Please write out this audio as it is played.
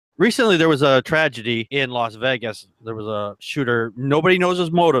Recently, there was a tragedy in Las Vegas. There was a shooter. Nobody knows his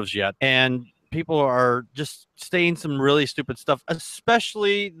motives yet. And people are just saying some really stupid stuff,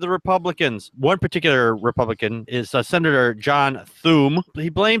 especially the Republicans. One particular Republican is Senator John Thune. He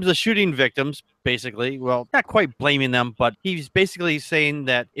blames the shooting victims, basically. Well, not quite blaming them, but he's basically saying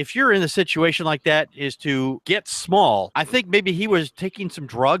that if you're in a situation like that, is to get small. I think maybe he was taking some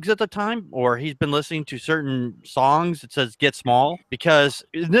drugs at the time, or he's been listening to certain songs that says get small, because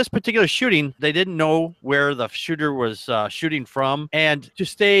in this particular shooting, they didn't know where the shooter was shooting from. And to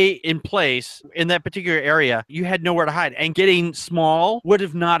stay in place in that particular area, you had nowhere to hide, and getting small would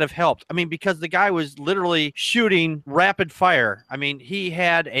have not have helped. I mean, because the guy was literally shooting rapid fire. I mean, he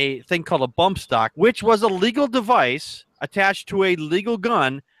had a thing called a bump stock, which was a legal device attached to a legal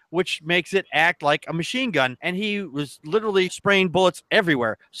gun, which makes it act like a machine gun. And he was literally spraying bullets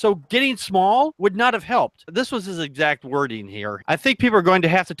everywhere. So getting small would not have helped. This was his exact wording here. I think people are going to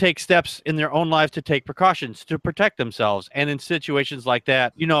have to take steps in their own lives to take precautions to protect themselves. And in situations like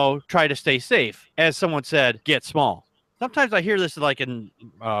that, try to stay safe. As someone said, get small. Sometimes I hear this like in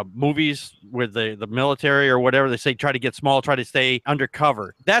movies with the military or whatever. They say try to get small, try to stay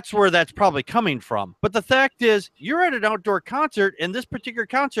undercover. That's where that's probably coming from. But the fact is, you're at an outdoor concert. In this particular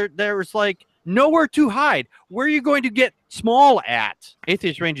concert, there was like nowhere to hide. Where are you going to get small at?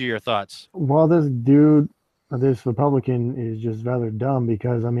 Atheist Ranger, your thoughts? Well, this Republican is just rather dumb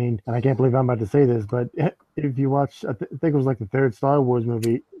because, and I can't believe I'm about to say this, but if you watch, I think it was like the third Star Wars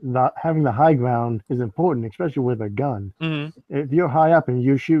movie, having the high ground is important, especially with a gun. Mm-hmm. If you're high up and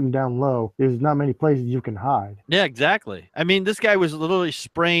you're shooting down low, there's not many places you can hide. Yeah, exactly. I mean, this guy was literally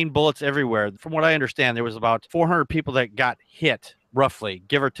spraying bullets everywhere. From what I understand, there was about 400 people that got hit, roughly,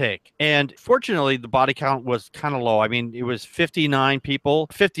 give or take. And fortunately, the body count was kind of low. I mean, it was 59 people,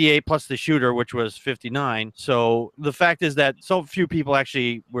 58 plus the shooter, which was 59. So the fact is that so few people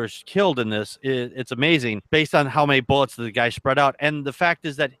actually were killed in this. It's amazing based on how many bullets the guy spread out. And the fact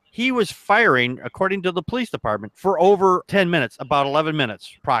is that he was firing, according to the police department, for over 10 minutes, about 11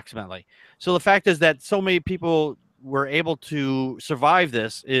 minutes approximately. So the fact is that so many people were able to survive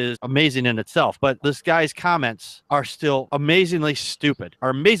this is amazing in itself. But this guy's comments are still amazingly stupid.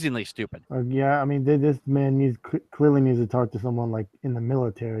 Yeah, this man clearly needs to talk to someone like in the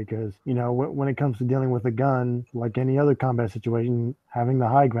military because, when it comes to dealing with a gun, like any other combat situation, having the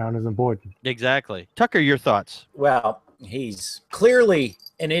high ground is important. Exactly. Tucker, your thoughts? Well, he's clearly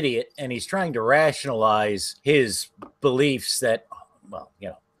an idiot, and he's trying to rationalize his beliefs that,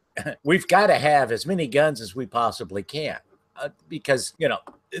 we've got to have as many guns as we possibly can because,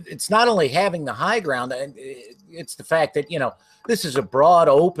 it's not only having the high ground, it's the fact that, this is a broad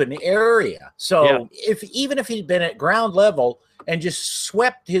open area. So even if he'd been at ground level and just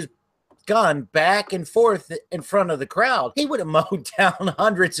swept his gun back and forth in front of the crowd, he would have mowed down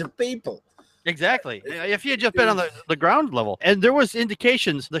hundreds of people. Exactly. If he had just been on the ground level. And there was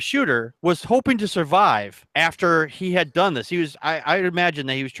indications the shooter was hoping to survive after he had done this. I imagine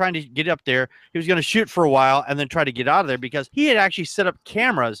that he was trying to get up there. He was going to shoot for a while and then try to get out of there because he had actually set up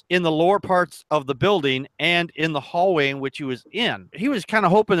cameras in the lower parts of the building and in the hallway in which he was in. He was kind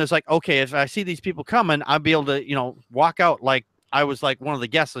of hoping it's like, okay, if I see these people coming, I'll be able to, walk out like I was like one of the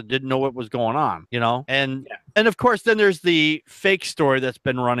guests that didn't know what was going on, And of course, then there's the fake story that's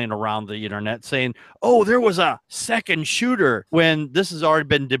been running around the internet saying, oh, there was a second shooter, when this has already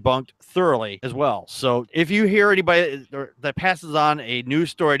been debunked thoroughly as well. So if you hear anybody that passes on a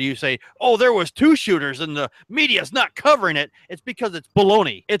news story to you say, oh, there was two shooters and the media's not covering it, it's because it's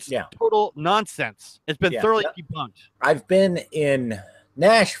baloney. It's total nonsense. It's been thoroughly debunked. I've been in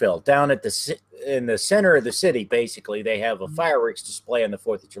Nashville, down at in the center of the city. Basically, they have a fireworks display on the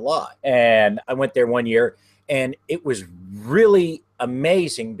 4th of July. And I went there one year, and it was really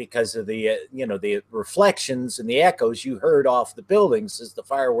amazing because of the, the reflections and the echoes you heard off the buildings as the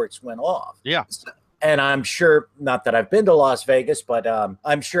fireworks went off. Yeah. And I'm sure, not that I've been to Las Vegas, but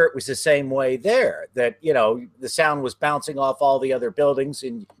I'm sure it was the same way there, that, the sound was bouncing off all the other buildings.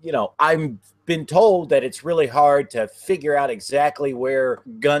 And, I've been told that it's really hard to figure out exactly where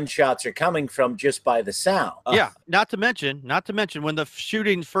gunshots are coming from just by the sound. Yeah. Not to mention when the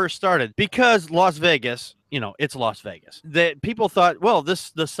shooting first started, because Las Vegas, it's Las Vegas, that people thought, well, the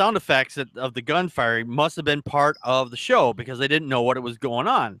sound effects of the gunfire must have been part of the show because they didn't know what was going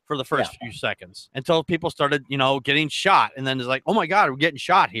on for the first few seconds until people started, getting shot. And then it's like, oh my God, we're getting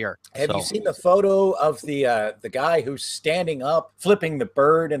shot here. Have you seen the photo of the guy who's standing up, flipping the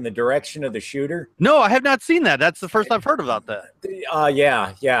bird in the direction of the shooter? No, I have not seen that. That's the first I've heard about that.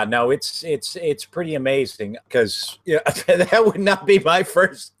 Yeah. No, it's pretty amazing because that would not be my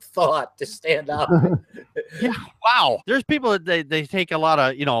first thought to stand up. Yeah, wow. There's people that they take a lot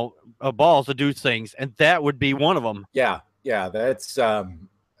of balls to do things, and that would be one of them. Yeah, that's a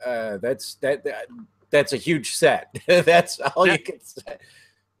huge set. That's all you can say.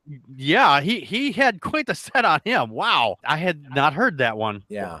 Yeah, he had quite the set on him. Wow, I had not heard that one.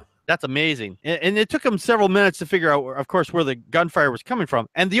 Yeah. That's amazing. And it took them several minutes to figure out, of course, where the gunfire was coming from.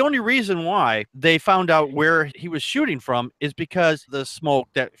 And the only reason why they found out where he was shooting from is because the smoke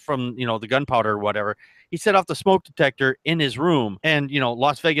that from, the gunpowder or whatever, he set off the smoke detector in his room. And,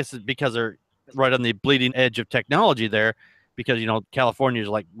 Las Vegas is because they're right on the bleeding edge of technology there. Because, California is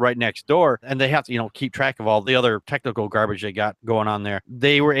like right next door and they have to, keep track of all the other technical garbage they got going on there.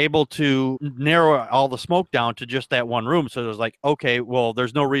 They were able to narrow all the smoke down to just that one room. So it was like, okay, well,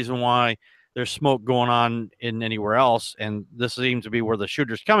 there's no reason why there's smoke going on in anywhere else. And this seems to be where the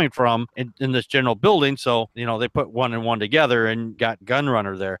shooter's coming from in this general building. So, they put one and one together and got gun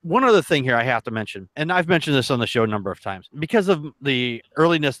runner there. One other thing here I have to mention, and I've mentioned this on the show a number of times, because of the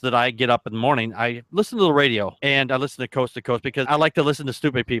earliness that I get up in the morning, I listen to the radio and I listen to Coast because I like to listen to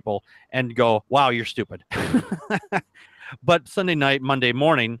stupid people and go, wow, you're stupid. But Sunday night, Monday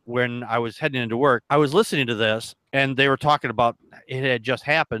morning, when I was heading into work, I was listening to this and they were talking about it had just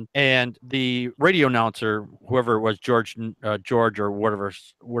happened. And the radio announcer, whoever it was, George or whatever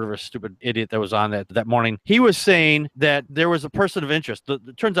stupid idiot that was on that morning, he was saying that there was a person of interest.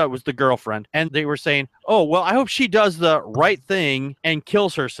 It turns out it was the girlfriend. And they were saying, oh, well, I hope she does the right thing and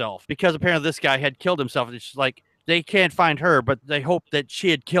kills herself, because apparently this guy had killed himself. And it's just like, they can't find her, but they hope that she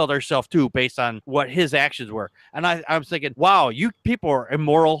had killed herself too, based on what his actions were. And I was thinking, wow, you people are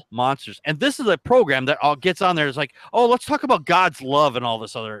immoral monsters. And this is a program that all gets on there. It's like, oh, let's talk about God's love and all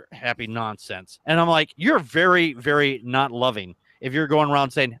this other happy nonsense. And I'm like, you're very, very not loving if you're going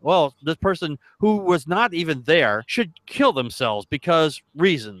around saying, well, this person who was not even there should kill themselves because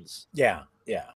reasons. Yeah.